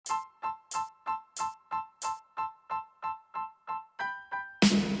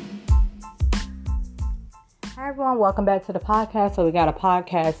Everyone, welcome back to the podcast. So we got a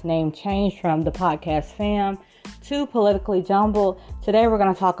podcast name changed from the podcast fam to Politically Jumbled. Today we're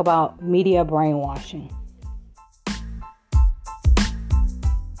going to talk about media brainwashing.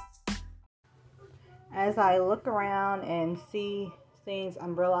 As I look around and see things,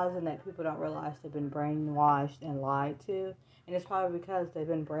 I'm realizing that people don't realize they've been brainwashed and lied to. And it's probably because they've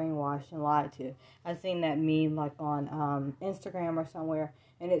been brainwashed and lied to. I've seen that meme like on Instagram or somewhere.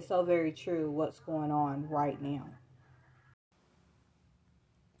 And it's so very true what's going on right now.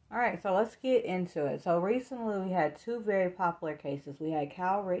 Alright, so let's get into it. So recently we had two very popular cases. We had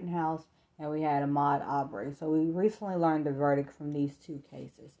Kyle Rittenhouse and we had Ahmaud Arbery. So we recently learned the verdict from these two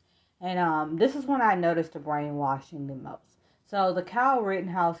cases. And this is when I noticed the brainwashing the most. So the Kyle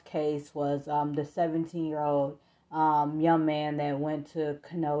Rittenhouse case was the 17-year-old young man that went to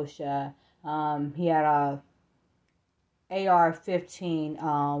Kenosha. He had a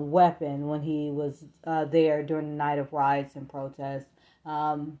AR-15 weapon when he was there during the night of riots and protests.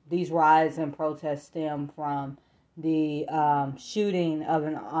 These riots and protests stem from the shooting of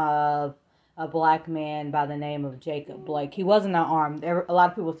a black man by the name of Jacob Blake. He wasn't unarmed. A lot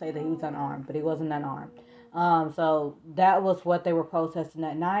of people say that he was unarmed, but he wasn't unarmed. So that was what they were protesting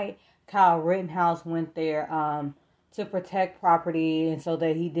that night. Kyle Rittenhouse went there to protect property, and so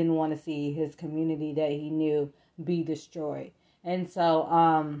that he didn't want to see his community that he knew be destroyed. And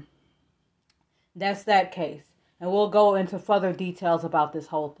so that's that case. And we'll go into further details about this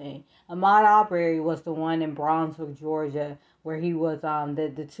whole thing. Ahmaud Arbery was the one in Brunswick, Georgia, where he was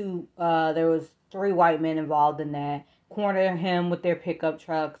there was 3 white men involved in that, cornered him with their pickup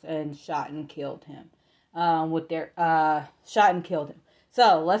trucks and shot and killed him.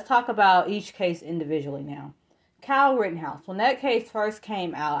 So let's talk about each case individually now. Kyle Rittenhouse. When that case first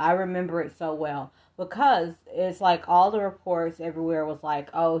came out, I remember it so well. Because it's like all the reports everywhere was like,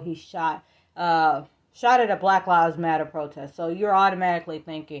 oh, he shot at a Black Lives Matter protest. So you're automatically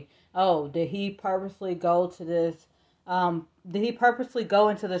thinking, oh, did he purposely go to this? Did he purposely go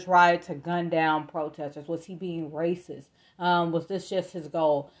into this riot to gun down protesters? Was he being racist? Was this just his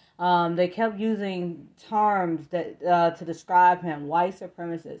goal? They kept using terms that to describe him: white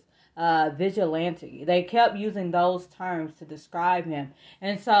supremacist, vigilante. They kept using those terms to describe him,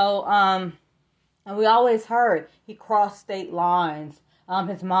 and so and we always heard he crossed state lines.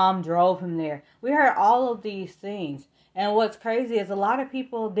 His mom drove him there. We heard all of these things. And what's crazy is a lot of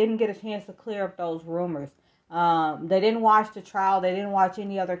people didn't get a chance to clear up those rumors. They didn't watch the trial. They didn't watch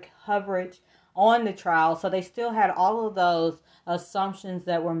any other coverage on the trial. So they still had all of those assumptions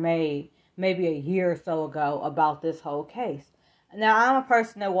that were made maybe a year or so ago about this whole case. Now, I'm a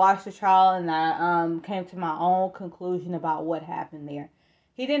person that watched the trial and I came to my own conclusion about what happened there.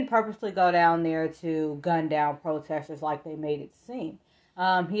 He didn't purposely go down there to gun down protesters like they made it seem.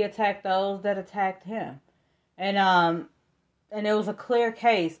 He attacked those that attacked him. And it was a clear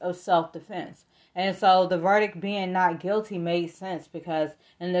case of self-defense. And so the verdict being not guilty made sense because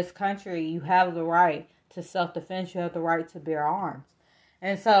in this country you have the right to self-defense. You have the right to bear arms.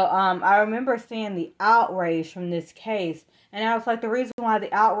 And so I remember seeing the outrage from this case. And I was like, the reason why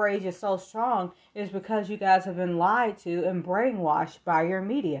the outrage is so strong is because you guys have been lied to and brainwashed by your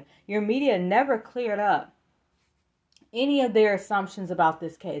media. Your media never cleared up any of their assumptions about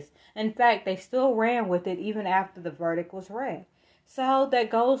this case. In fact, they still ran with it even after the verdict was read. So that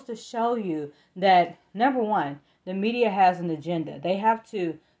goes to show you that, number one, the media has an agenda. They have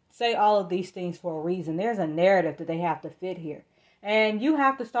to say all of these things for a reason. There's a narrative that they have to fit here. And you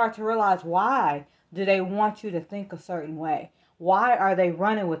have to start to realize, why do they want you to think a certain way? Why are they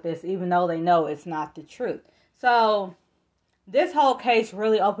running with this even though they know it's not the truth? So this whole case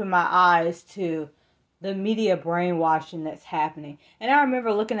really opened my eyes to the media brainwashing that's happening. And I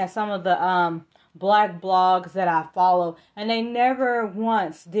remember looking at some of the black blogs that I follow, and they never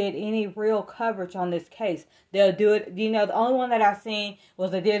once did any real coverage on this case. They'll do it, the only one that I seen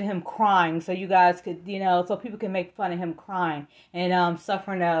was they did him crying, so you guys could, so people can make fun of him crying and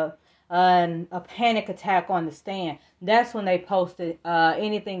suffering a panic attack on the stand. That's when they posted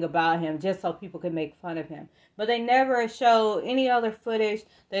anything about him, just so people could make fun of him. But they never showed any other footage.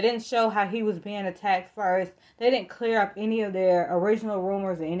 They didn't show how he was being attacked first. They didn't clear up any of their original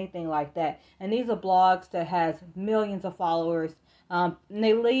rumors or anything like that. And these are blogs that has millions of followers. And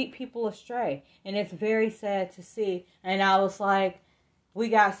they lead people astray. And it's very sad to see. And I was like, we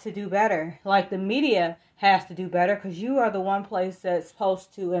got to do better. Like, the media has to do better because you are the one place that's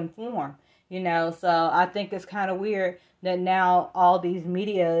supposed to inform. So I think it's kind of weird that now all these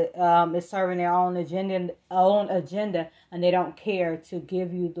media is serving their own agenda, and they don't care to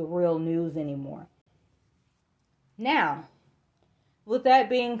give you the real news anymore. Now, with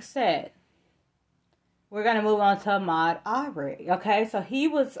that being said, we're going to move on to Ahmaud Arbery. Okay, so he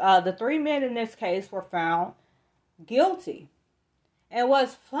was, the three men in this case were found guilty. And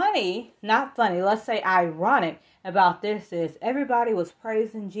what's funny, not funny, let's say ironic about this is everybody was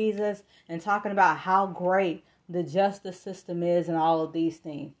praising Jesus and talking about how great the justice system is and all of these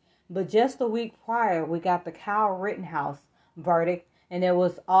things. But just a week prior, we got the Kyle Rittenhouse verdict, and it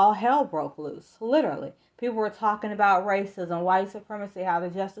was all hell broke loose, literally. People were talking about racism, white supremacy, how the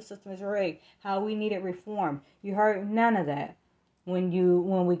justice system is rigged, how we needed reform. You heard none of that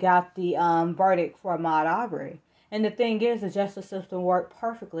when we got the verdict for Ahmaud Arbery. And the thing is, the justice system worked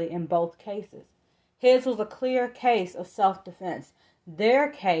perfectly in both cases. His was a clear case of self-defense. Their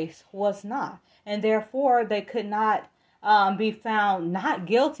case was not. And therefore, they could not be found not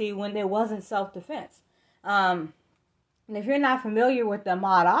guilty when there wasn't self-defense. And if you're not familiar with the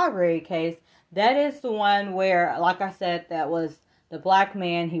Ahmaud Arbery case, that is the one where, like I said, that was the black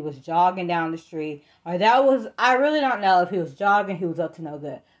man. He was jogging down the street. Or that was, I really don't know if he was jogging, he was up to no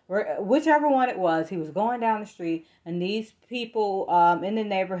good. Whichever one it was, he was going down the street, and these people in the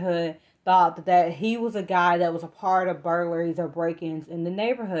neighborhood thought that he was a guy that was a part of burglaries or break-ins in the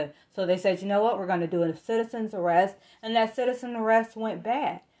neighborhood. So they said, you know what, we're going to do a citizen's arrest, and that citizen arrest went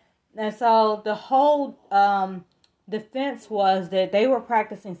bad. And so the whole defense was that they were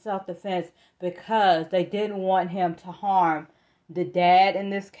practicing self-defense because they didn't want him to harm the dad in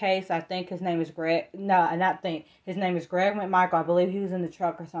this case. I think his name is Greg. No, his name is Greg McMichael. I believe he was in the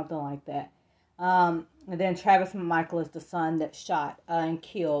truck or something like that. And then Travis McMichael is the son that shot and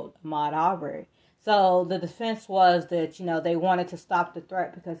killed Ahmaud Arbery. So the defense was that, they wanted to stop the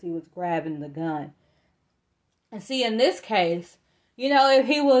threat because he was grabbing the gun. And see, in this case, if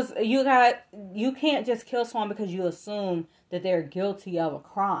he was, you can't just kill someone because you assume that they're guilty of a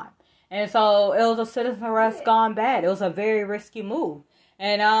crime. And so it was a citizen arrest gone bad. It was a very risky move.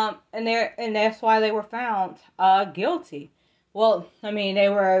 And that's why they were found guilty. Well,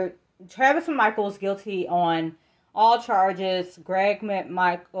 Travis McMichael was guilty on all charges. Greg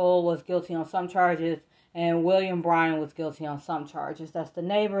McMichael was guilty on some charges. And William Bryan was guilty on some charges. That's the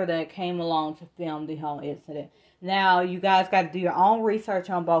neighbor that came along to film the whole incident. Now, you guys got to do your own research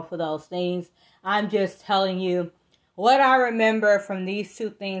on both of those things. I'm just telling you what I remember from these two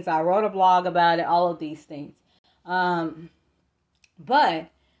things. I wrote a blog about it, all of these things. But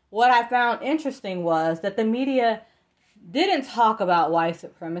what I found interesting was that the media didn't talk about white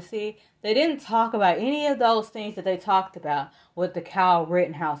supremacy. They didn't talk about any of those things that they talked about with the Kyle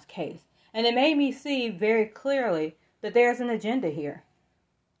Rittenhouse case. And it made me see very clearly that there's an agenda here.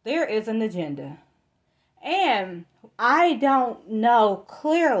 There is an agenda. And I don't know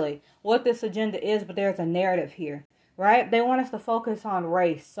clearly what this agenda is, but there's a narrative here, right? They want us to focus on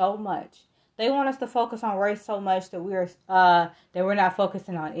race so much. They want us to focus on race so much that we're not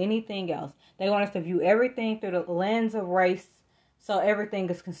focusing on anything else. They want us to view everything through the lens of race, so everything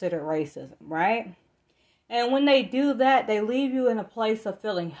is considered racism, right? And when they do that, they leave you in a place of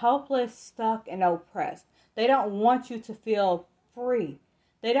feeling helpless, stuck, and oppressed. They don't want you to feel free.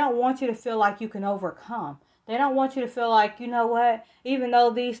 They don't want you to feel like you can overcome. They don't want you to feel like, you know what, even though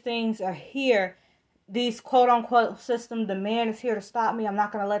these things are here, these quote-unquote system, the man is here to stop me, I'm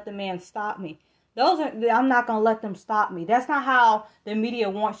not going to let the man stop me. I'm not going to let them stop me. That's not how the media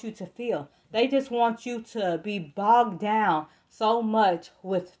wants you to feel. They just want you to be bogged down so much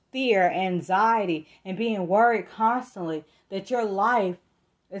with fear, anxiety, and being worried constantly that your life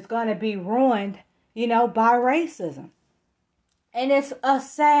is going to be ruined, by racism. And it's a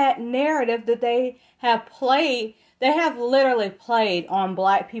sad narrative that they have played. They have literally played on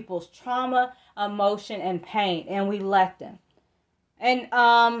black people's trauma, emotion, and pain, and we let them. And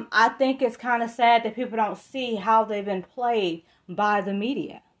I think it's kind of sad that people don't see how they've been played by the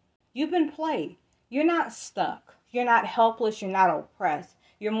media. You've been played. You're not stuck. You're not helpless. You're not oppressed.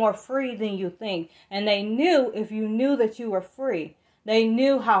 You're more free than you think. And they knew, if you knew that you were free, they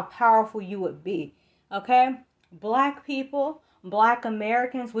knew how powerful you would be. Okay? Black people, Black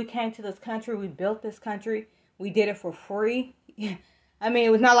Americans, we came to this country. We built this country. We did it for free. It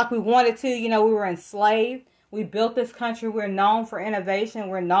was not like we wanted to. We were enslaved. We built this country. We're known for innovation.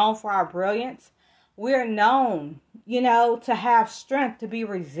 We're known for our brilliance. We're known, to have strength, to be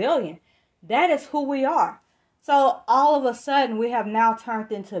resilient. That is who we are. So all of a sudden, we have now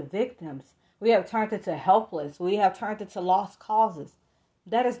turned into victims. We have turned into helpless. We have turned into lost causes.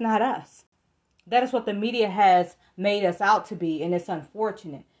 That is not us. That is what the media has made us out to be, and it's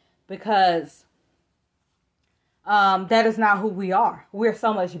unfortunate because that is not who we are. We're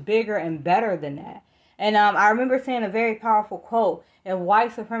so much bigger and better than that. And I remember saying a very powerful quote, if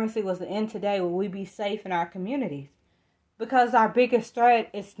white supremacy was the end today, would we be safe in our communities? Because our biggest threat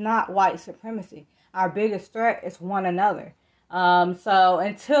is not white supremacy. our biggest threat is one another. So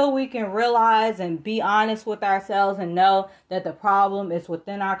until we can realize and be honest with ourselves and know that the problem is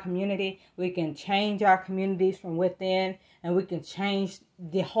within our community, we can change our communities from within, and we can change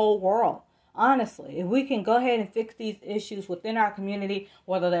the whole world. Honestly, if we can go ahead and fix these issues within our community,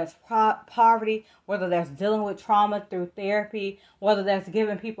 whether that's poverty, whether that's dealing with trauma through therapy, whether that's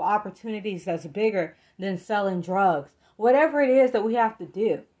giving people opportunities that's bigger than selling drugs, whatever it is that we have to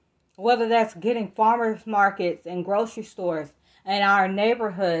do, whether that's getting farmers markets and grocery stores in our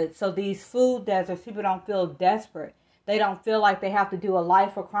neighborhoods so these food deserts, people don't feel desperate. They don't feel like they have to do a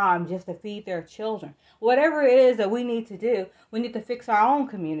life of crime just to feed their children. Whatever it is that we need to do, we need to fix our own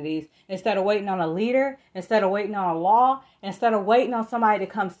communities instead of waiting on a leader, instead of waiting on a law, instead of waiting on somebody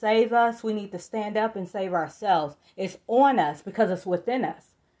to come save us. We need to stand up and save ourselves. It's on us because it's within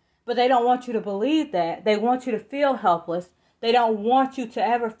us. But they don't want you to believe that. They want you to feel helpless. They don't want you to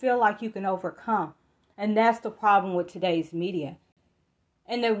ever feel like you can overcome. And that's the problem with today's media.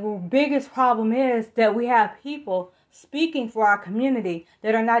 And the biggest problem is that we have people speaking for our community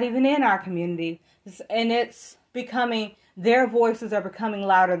that are not even in our community. And it's becoming, their voices are becoming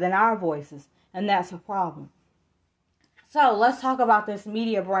louder than our voices. And that's a problem. So let's talk about this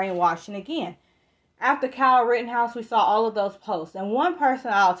media brainwashing again. After Kyle Rittenhouse, we saw all of those posts. And one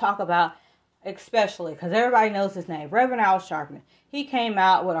person I'll talk about especially, because everybody knows his name, Reverend Al Sharpton. He came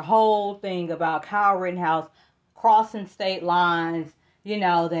out with a whole thing about Kyle Rittenhouse crossing state lines, you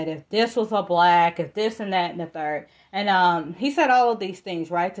know, that if this was a black, if this and that and the third. And he said all of these things,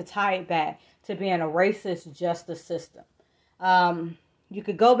 right, to tie it back to being a racist justice system. You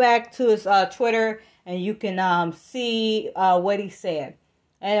could go back to his Twitter and you can see what he said.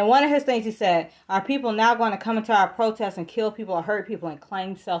 And one of his things he said, are people now going to come into our protests and kill people or hurt people and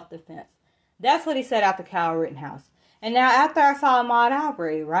claim self-defense? That's what he said after Kyle Rittenhouse. And now after I saw Ahmaud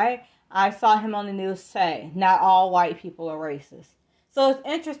Arbery, right, I saw him on the news say, not all white people are racist. So it's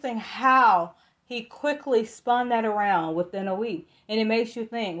interesting how he quickly spun that around within a week. And it makes you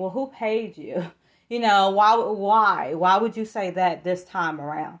think, well, who paid you? You know, why? Why would you say that this time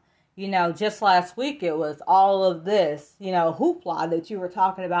around? You know, just last week it was all of this, you know, hoopla that you were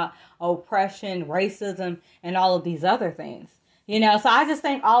talking about, oppression, racism, and all of these other things. You know, so I just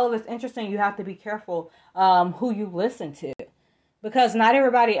think all of it's interesting. You have to be careful who you listen to. Because not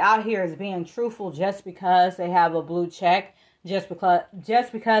everybody out here is being truthful just because they have a blue check, just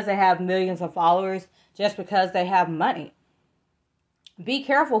because they have millions of followers, just because they have money. Be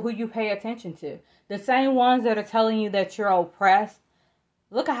careful who you pay attention to. The same ones that are telling you that you're oppressed,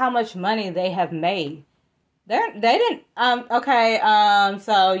 look at how much money they have made. They didn't,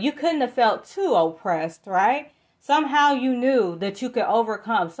 so you couldn't have felt too oppressed, right? Somehow you knew that you could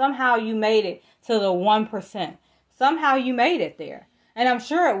overcome. Somehow you made it to the 1%. Somehow you made it there. And I'm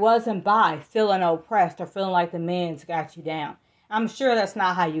sure it wasn't by feeling oppressed or feeling like the men's got you down. I'm sure that's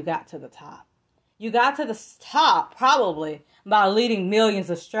not how you got to the top. You got to the top probably by leading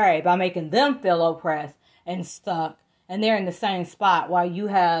millions astray, by making them feel oppressed and stuck. And they're in the same spot while you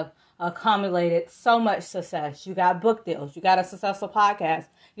have accumulated so much success. You got book deals. You got a successful podcast.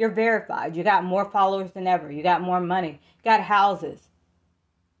 You're verified. You got more followers than ever. You got more money. You got houses.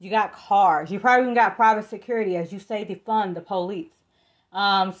 You got cars. You probably even got private security, as you say, defund the police.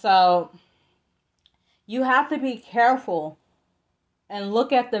 So you have to be careful and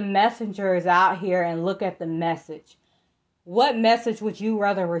look at the messengers out here and look at the message. What message would you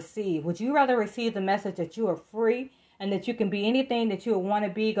rather receive? Would you rather receive the message that you are free and that you can be anything that you would want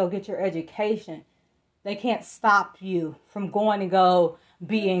to be? Go get your education. They can't stop you from going and go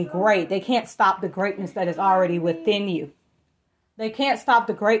being great. They can't stop the greatness that is already within you. They can't stop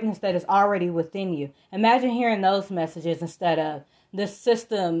the greatness that is already within you. Imagine hearing those messages instead of, this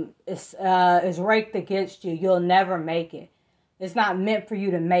system is rigged against you. You'll never make it. It's not meant for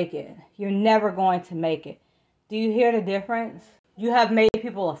you to make it. You're never going to make it. Do you hear the difference? You have made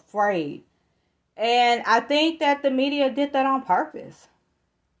people afraid. And I think that the media did that on purpose.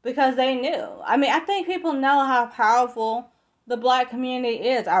 Because they knew. I mean, I think people know how powerful the black community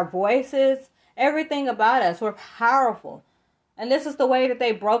is. Our voices, everything about us, we're powerful. And this is the way that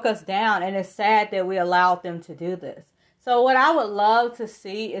they broke us down. And it's sad that we allowed them to do this. So what I would love to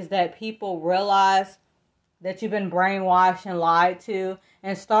see is that people realize that you've been brainwashed and lied to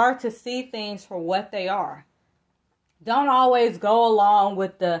and start to see things for what they are. Don't always go along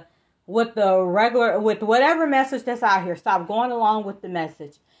with whatever message that's out here. Stop going along with the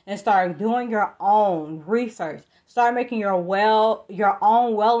message and start doing your own research. Start making your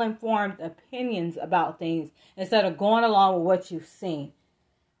own well-informed opinions about things instead of going along with what you've seen.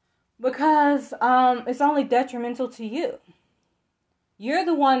 Because it's only detrimental to you. You're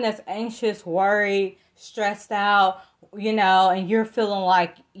the one that's anxious, worried, stressed out, and you're feeling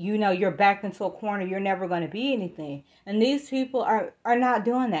like, you're backed into a corner. You're never going to be anything. And these people are not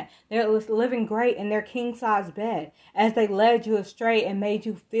doing that. They're living great in their king-size bed as they led you astray and made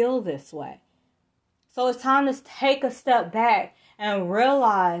you feel this way. So it's time to take a step back and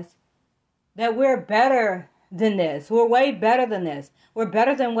realize that we're better than this. We're way better than this. We're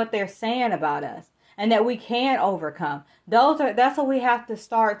better than what they're saying about us. And that we can overcome. That's what we have to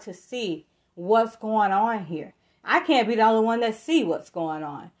start to see what's going on here. I can't be the only one that see what's going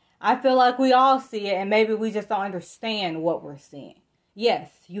on. I feel like we all see it, and maybe we just don't understand what we're seeing.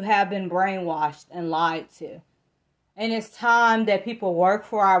 Yes, you have been brainwashed and lied to. And it's time that people work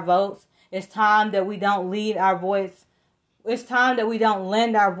for our votes. It's time that we don't lead our voice. It's time that we don't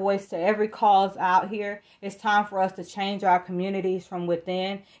lend our voice to every cause out here. It's time for us to change our communities from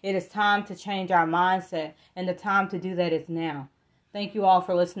within. It is time to change our mindset, and the time to do that is now. Thank you all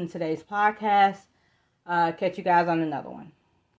for listening to today's podcast. Catch you guys on another one.